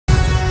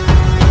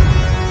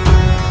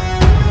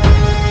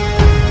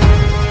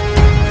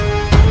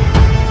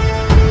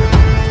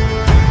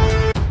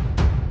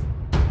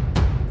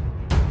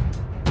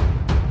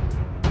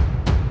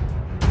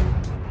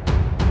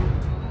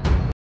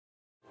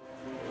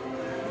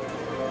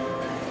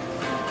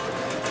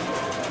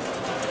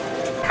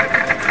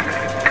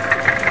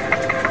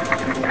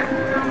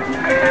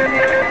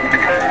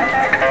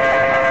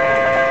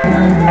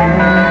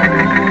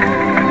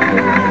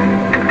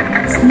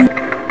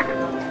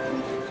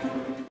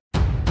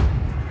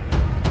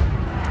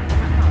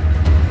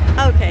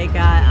Okay,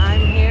 guy,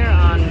 I'm here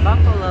on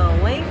Buffalo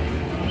Link.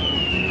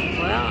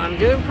 Well, I'm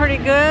doing pretty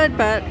good,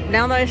 but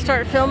now that I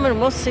start filming,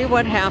 we'll see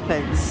what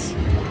happens.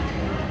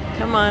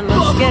 Come on,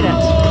 let's get it.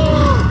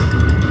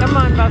 Come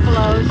on,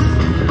 buffaloes.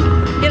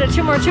 Get it,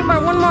 two more,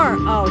 one more.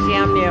 Oh,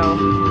 damn you.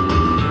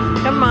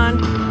 Come on.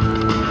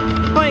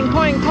 Coin,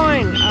 coin,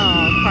 coin.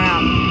 Oh,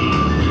 crap.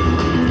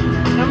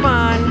 Come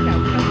on.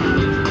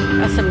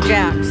 Got some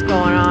jacks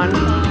going on.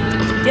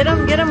 Get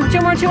him,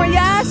 two more.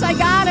 Yes, I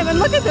got him. And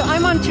look at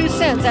I'm on 2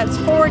 cents. That's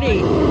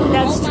 40.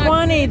 That's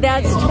 20.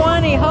 That's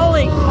 20.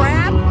 Holy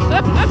crap.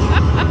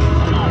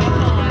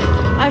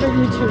 I have a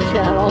YouTube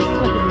channel.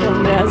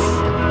 Film this.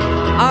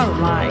 Oh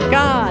my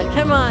God.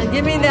 Come on.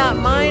 Give me that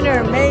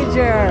minor,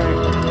 major.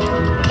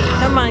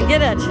 Come on.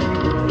 Get it.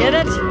 Get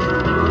it.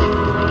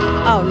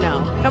 Oh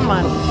no. Come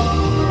on.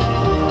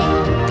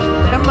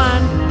 Come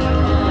on.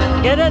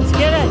 Get it.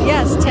 Get it.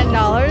 Yes. $10.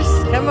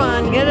 Come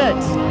on. Get it.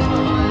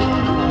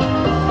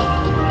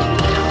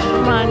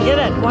 Come on, get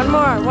it. One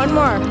more.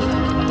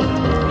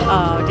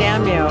 Oh,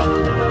 damn you.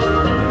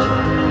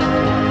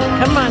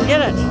 Come on,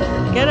 get it.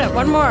 Get it.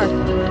 One more.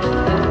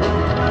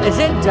 Is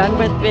it done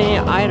with me?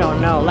 I don't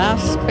know.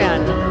 Last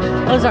spin.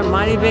 Those are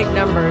mighty big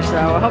numbers,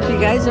 though. I hope you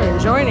guys are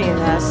enjoying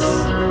this.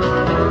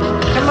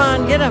 Come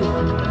on, get him.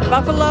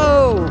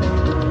 Buffalo.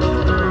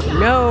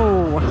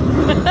 No.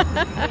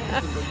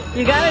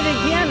 You got it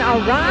again.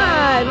 All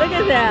right. Look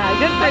at that.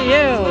 Good for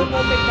you.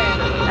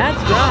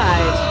 That's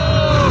right.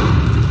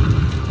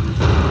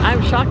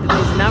 I'm shocked at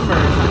these numbers.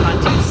 I'm on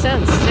 2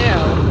 cents too.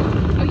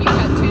 Oh, you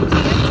got 2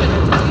 cents and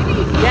a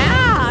 20?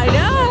 Yeah, I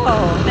know.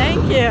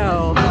 Thank you.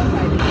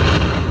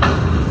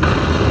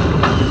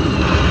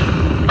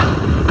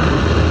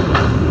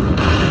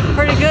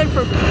 Pretty good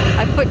for,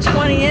 I put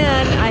 20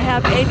 in. I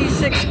have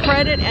 86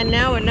 credit and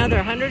now another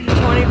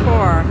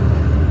 124.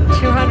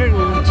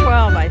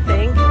 212, I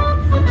think.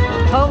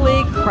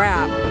 Holy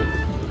crap.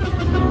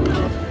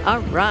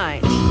 All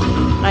right.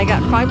 I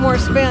got 5 more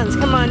spins.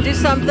 Come on, do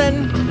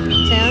something.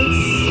 Tense.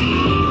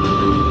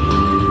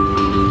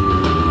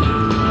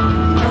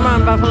 Come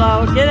on,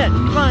 Buffalo. Get it.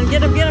 Come on,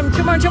 get him.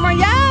 Two more.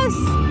 Yes!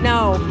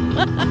 No.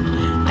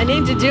 I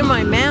need to do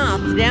my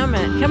math. Damn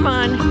it. Come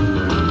on.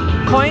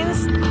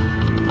 Coins?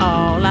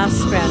 Oh, last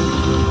spin.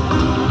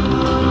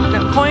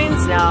 No,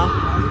 coins? No.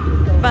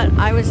 But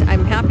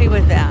I'm happy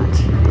with that.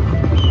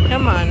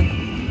 Come on.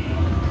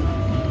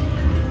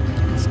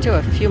 Let's do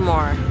a few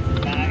more.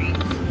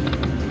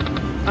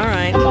 All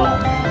right.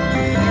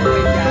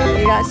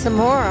 You got some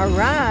more? All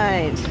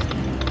right.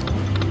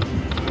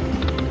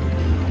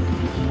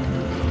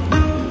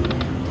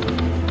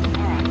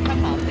 All right,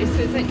 come on. This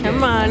isn't good.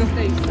 Come on. Let's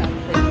do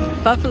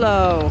something.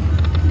 Buffalo.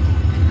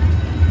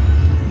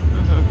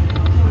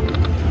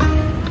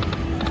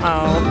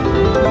 Oh.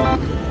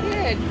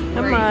 Good.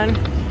 Come on.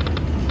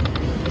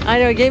 I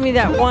know, it gave me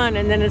that one,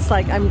 and then it's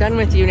like, I'm done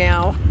with you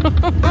now.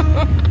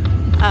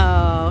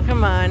 Oh,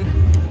 come on.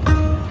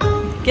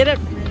 Get it.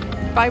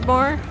 5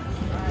 more?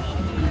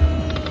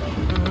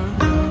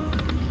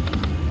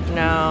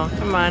 No,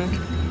 come on.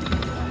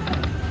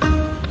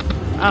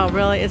 Oh,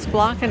 really? It's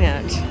blocking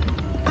it.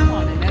 Come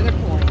on, another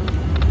point.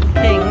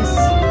 Kings.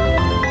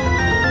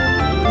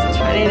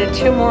 I needed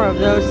 2 more of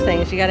those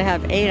things. You gotta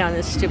have 8 on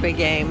this stupid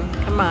game.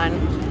 Come on.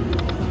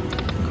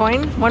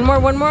 Coin? One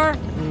more?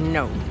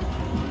 No.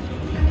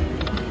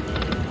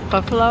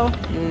 Buffalo?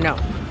 No.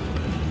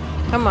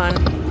 Come on.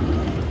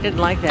 Didn't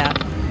like that.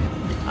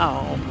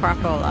 Oh,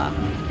 crapola.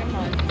 Come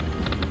on.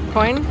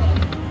 Coin?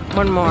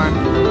 One more.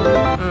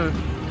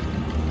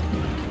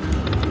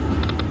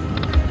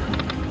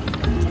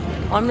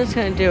 Well, I'm just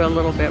going to do a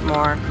little bit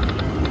more.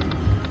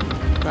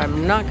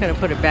 I'm not going to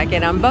put it back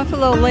in. On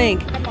Buffalo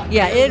Link,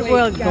 yeah, it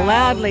will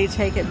gladly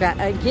take it back.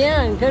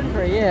 Again, good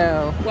for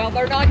you. Well,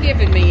 they're not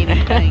giving me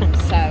anything,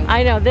 so.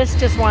 I know, this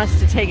just wants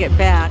to take it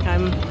back.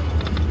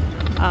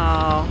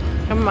 Oh,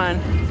 come on.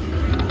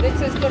 This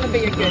is going to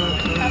be a good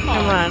one.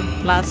 Come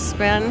on. Last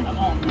spin.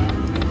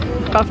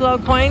 Buffalo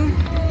coin.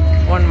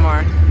 One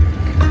more.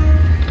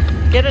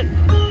 Get it.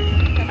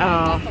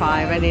 Oh,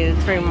 5. I needed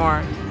 3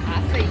 more.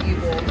 I see you,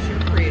 wolves.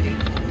 You're pretty.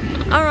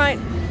 All right.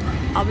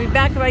 I'll be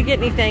back if I get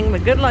anything,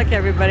 but good luck,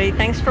 everybody.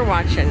 Thanks for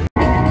watching.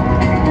 I'm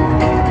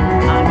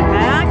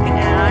back,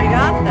 and I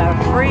got the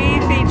free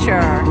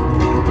feature.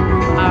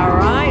 All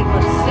right.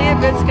 Let's see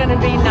if it's going to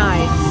be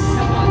nice.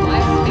 Come on,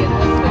 let's get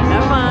this.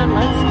 Come on.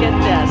 Let's get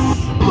this.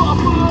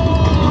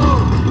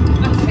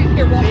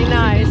 Be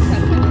nice.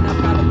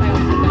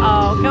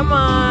 Oh, come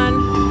on.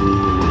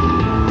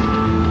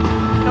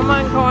 Come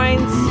on,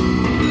 coins.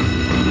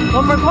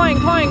 One more coin.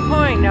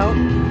 Nope.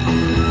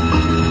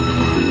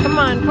 Come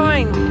on,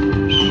 coin.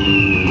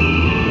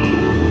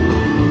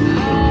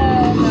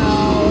 Oh, no.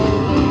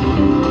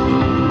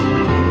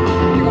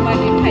 You're going to make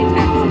me pay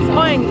taxes.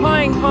 Coin.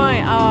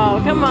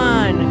 Oh, come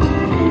on.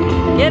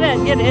 Get it.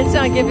 It's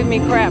not giving me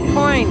crap.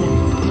 Coin.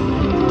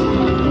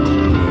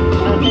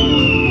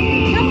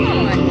 Come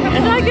on.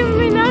 It's not giving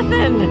me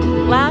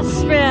nothing. Last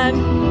spin.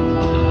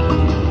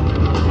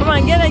 Come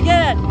on, get it,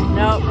 get it.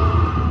 Nope.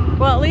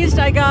 Well, at least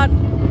I got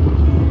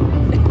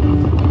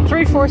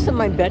 3/4 of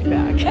my bet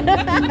back.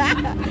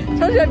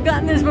 Told you I've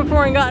gotten this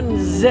before and gotten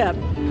zip.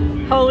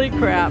 Holy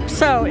crap.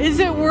 So, is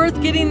it worth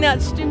getting that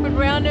stupid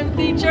random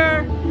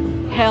feature?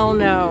 Hell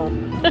no.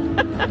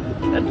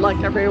 Good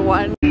luck,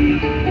 everyone.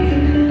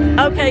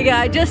 Okay,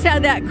 guys, I just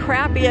had that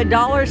crappy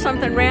 $1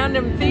 something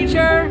random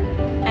feature,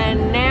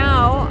 and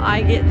now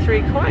I get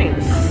 3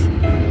 coins.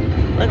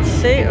 Let's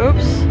see.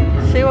 Oops.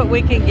 See what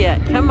we can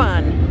get. Come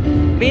on.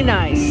 Be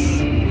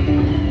nice.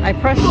 I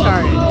press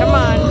started. Come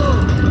on.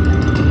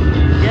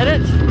 Get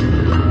it?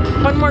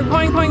 One more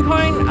coin, coin,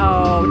 coin.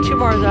 Oh, 2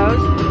 more of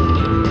those.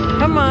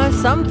 Come on,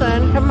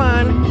 something. Come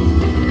on.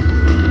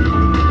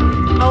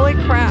 Holy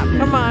crap.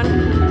 Come on.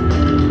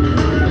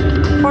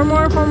 4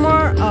 more, 4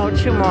 more. Oh,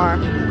 2 more.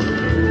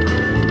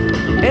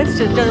 It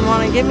just doesn't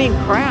want to give me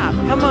crap.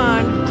 Come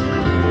on.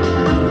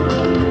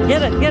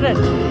 Get it, get it.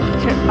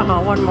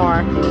 Oh, 1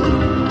 more.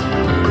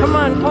 Come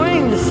on,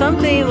 coins.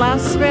 Something.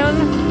 Last spin.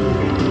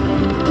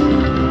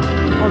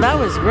 Well, that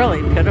was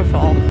really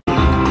pitiful.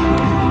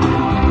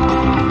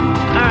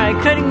 Alright,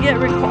 couldn't get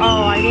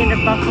oh, I need a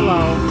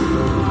buffalo.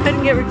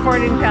 Couldn't get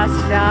recording fast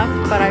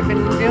enough, but I've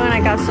been doing, I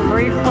got some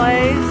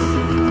replays.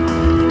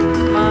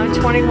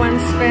 21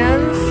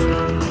 spins.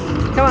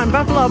 Come on,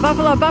 buffalo,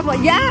 buffalo, buffalo.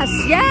 Yes,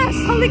 yes.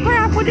 Holy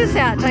crap, what is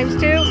that? Times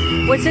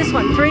 2? What's this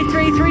one? 3,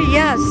 3, 3,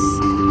 yes.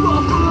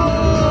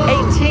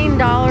 $18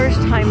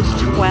 times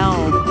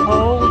 12.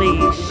 Holy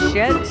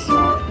shit.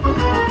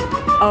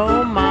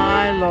 Oh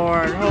my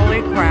lord.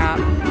 Holy crap.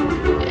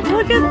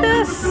 Look at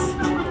this.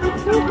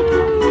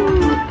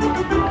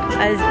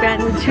 I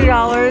spent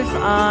 $2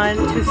 on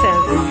 2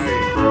 cents.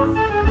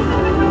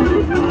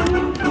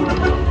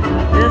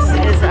 This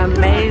is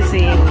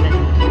amazing.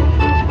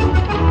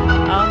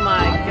 Oh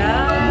my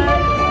god.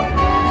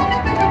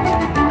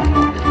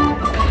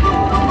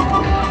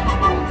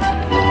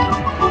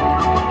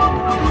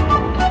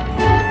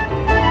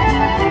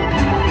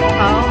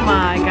 Oh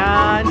my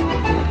god.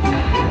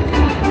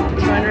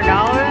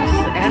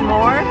 $200 and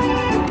more.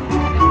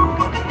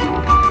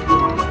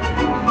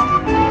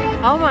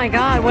 Oh my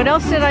god, what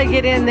else did I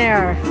get in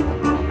there?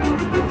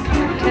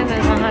 10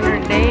 is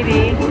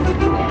 180.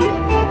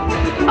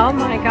 Oh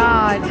my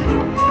god.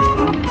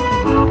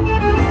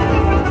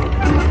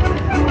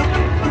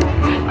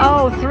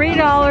 Oh,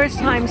 $3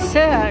 times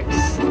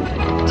 6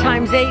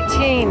 times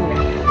 18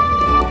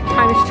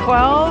 times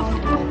 12.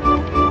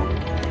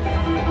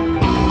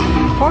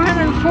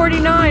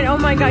 449. Oh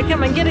my god,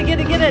 come on, get it, get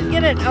it, get it,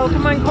 get it. Oh,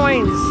 come on,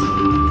 coins.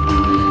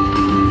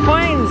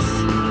 Coins.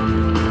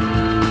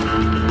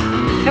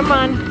 Come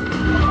on.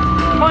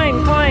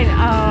 Coin, coin.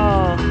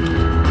 Oh.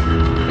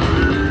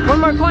 1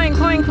 more coin,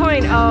 coin,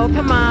 coin. Oh,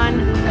 come on.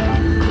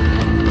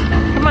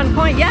 Come on,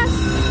 coin. Yes!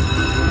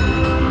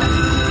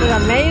 This is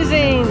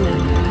amazing.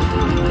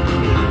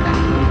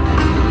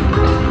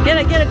 Get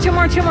it, get it. 2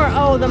 more, 2 more.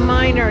 Oh, the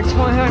miner.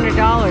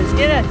 $200.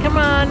 Get it. Come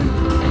on.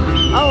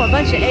 Oh, a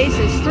bunch of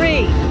aces.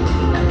 3.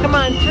 Come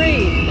on,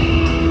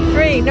 3.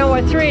 3. No,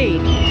 a 3.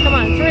 Come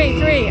on, 3,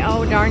 3.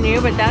 Oh, darn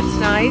you, but that's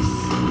nice.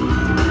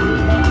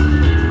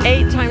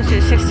 8 times 2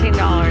 is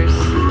 $16.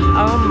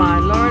 Oh my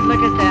lord,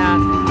 look at that.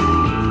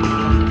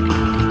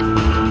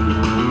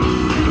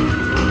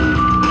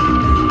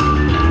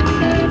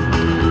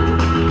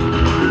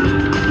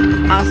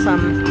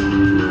 Awesome.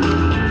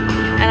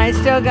 And I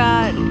still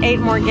got 8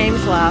 more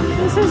games left.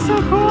 This is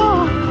so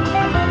cool.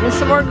 There's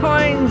some more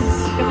coins.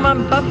 Come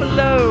on,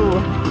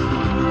 buffalo.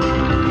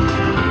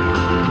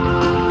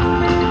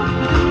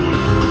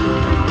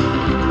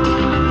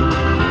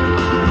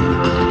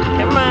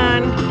 Come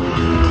on.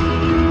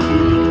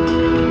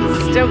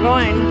 Still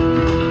going.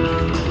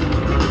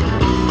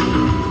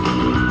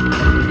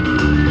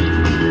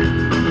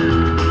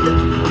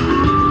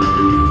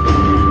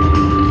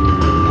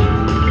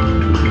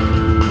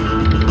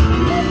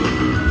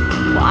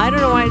 Well, I don't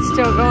know why it's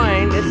still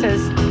going. It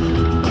says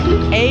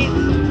 8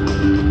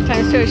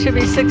 times 2. It should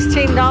be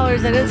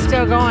 $16 and it's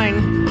still going.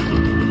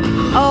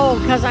 Oh,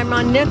 because I'm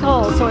on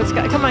nickel. So it's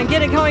got, come on,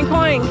 get it, coin,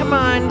 coin. Come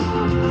on.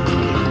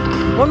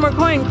 1 more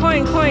coin,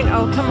 coin, coin.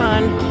 Oh, come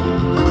on.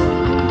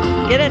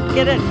 Get it,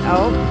 get it.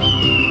 Oh.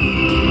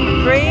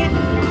 3.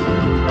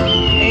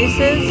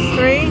 Aces.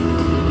 3.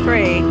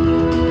 3. I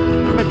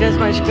don't know if it does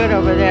much good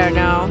over there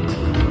now.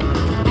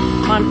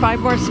 Come on, 5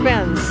 more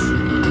spins.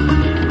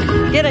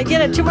 Get it,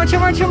 get it. 2 more, 2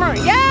 more, 2 more.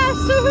 Yes!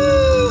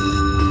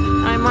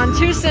 Woohoo! I'm on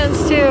 2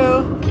 cents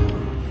too.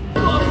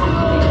 9,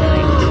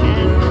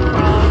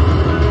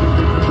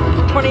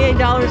 10, 12,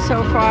 $28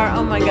 so far.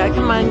 Oh my god,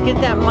 come on, get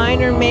that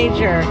minor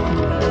major.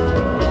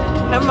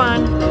 Come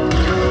on.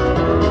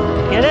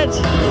 Get it?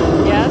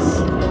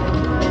 Yes?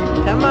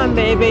 Come on,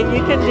 baby.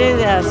 You can do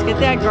this. Get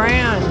that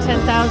grand.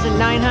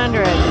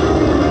 10,900.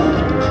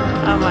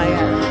 Oh my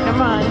god.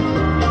 Come on.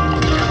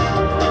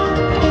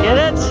 Get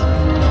it?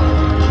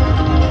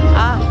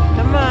 Ah,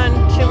 come on.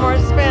 2 more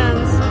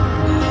spins.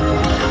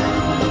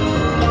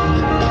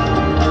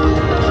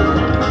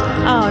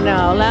 Oh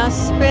no,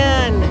 last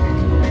spin.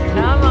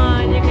 Come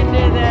on, you can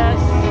do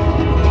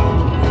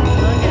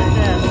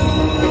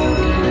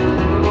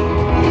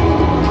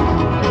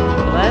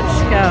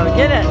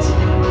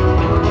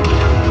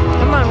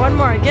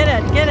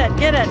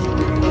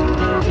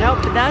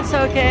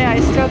okay. I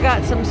still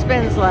got some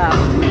spins left.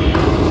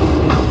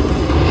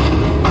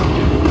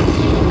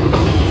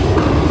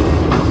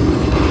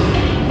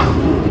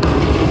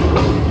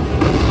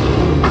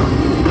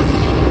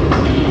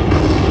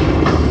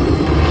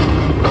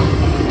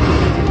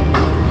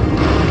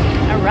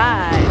 All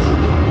right.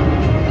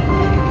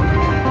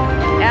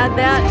 Add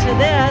that to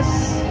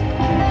this.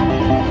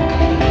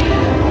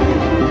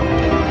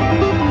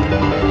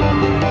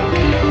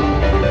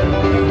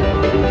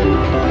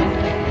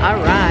 All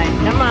right,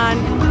 come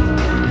on.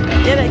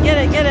 Get it, get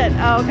it, get it.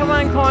 Oh, come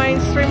on,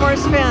 coins. 3 more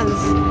spins.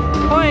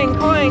 Coin,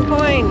 coin,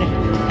 coin.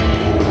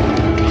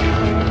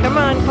 Come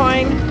on,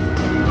 coin.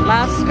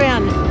 Last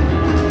spin.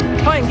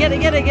 Coin, get it,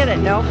 get it, get it.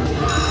 Nope.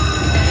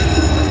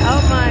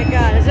 Oh my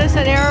God, is this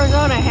an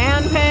Arizona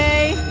hand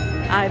pay?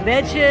 I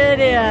bet you it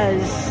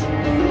is.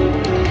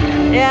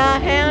 Yeah,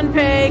 hand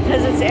pay,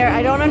 because it's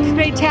I don't have to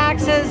pay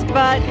taxes,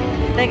 but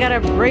they gotta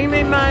bring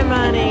me my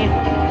money.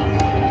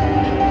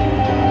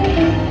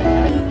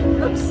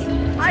 Oops.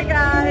 Hi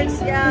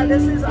guys. Yeah,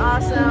 this is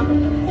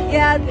awesome.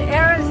 Yeah, the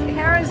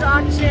Harrahs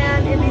Ak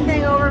Chin,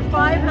 anything over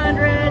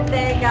 500,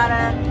 they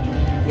gotta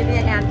give you a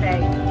hand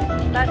pay.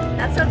 But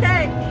that's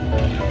okay.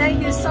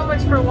 Thank you so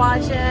much for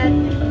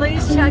watching.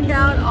 Please check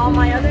out all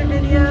my other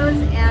videos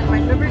and my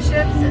memberships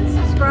and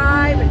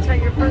subscribe and tell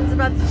your friends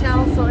about the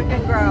channel so it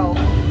can grow.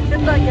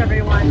 Good luck,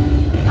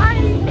 everyone. Bye.